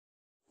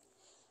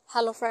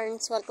Hello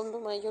friends, welcome to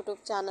my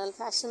YouTube channel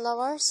Fashion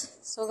Lovers.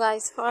 So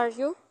guys, how are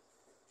you?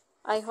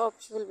 I hope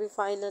you will be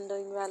fine and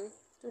doing well.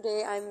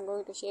 Today I am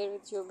going to share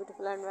with you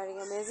beautiful and very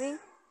amazing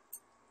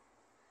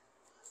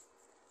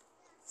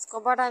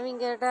scuba diving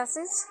gear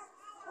dresses.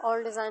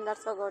 All designed are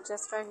so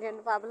gorgeous, trendy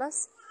and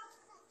fabulous.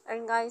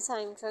 And guys,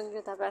 I am showing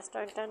you the best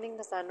and trending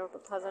design of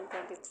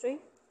 2023.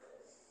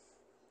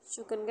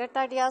 You can get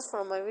ideas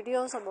from my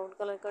videos about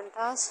color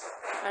contrast,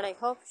 and I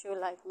hope you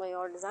like my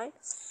all design.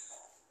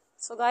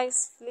 So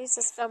guys, please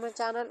subscribe my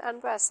channel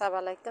and press the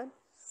bell icon.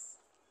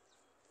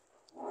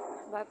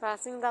 By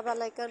pressing the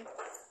bell icon,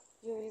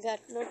 you will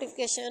get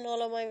notification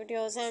all of my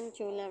videos and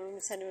you will never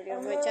miss any video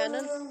on my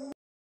channel.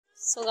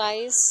 So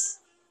guys,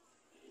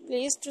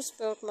 please to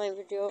support my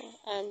video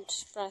and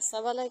press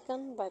the bell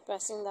icon. By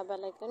pressing the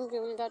bell icon,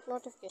 you will get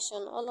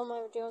notification all of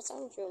my videos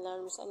and you will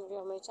never miss any video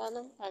on my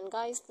channel. And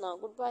guys, now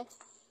goodbye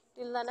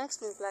till the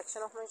next new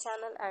collection of my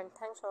channel, and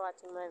thanks for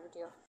watching my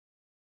video.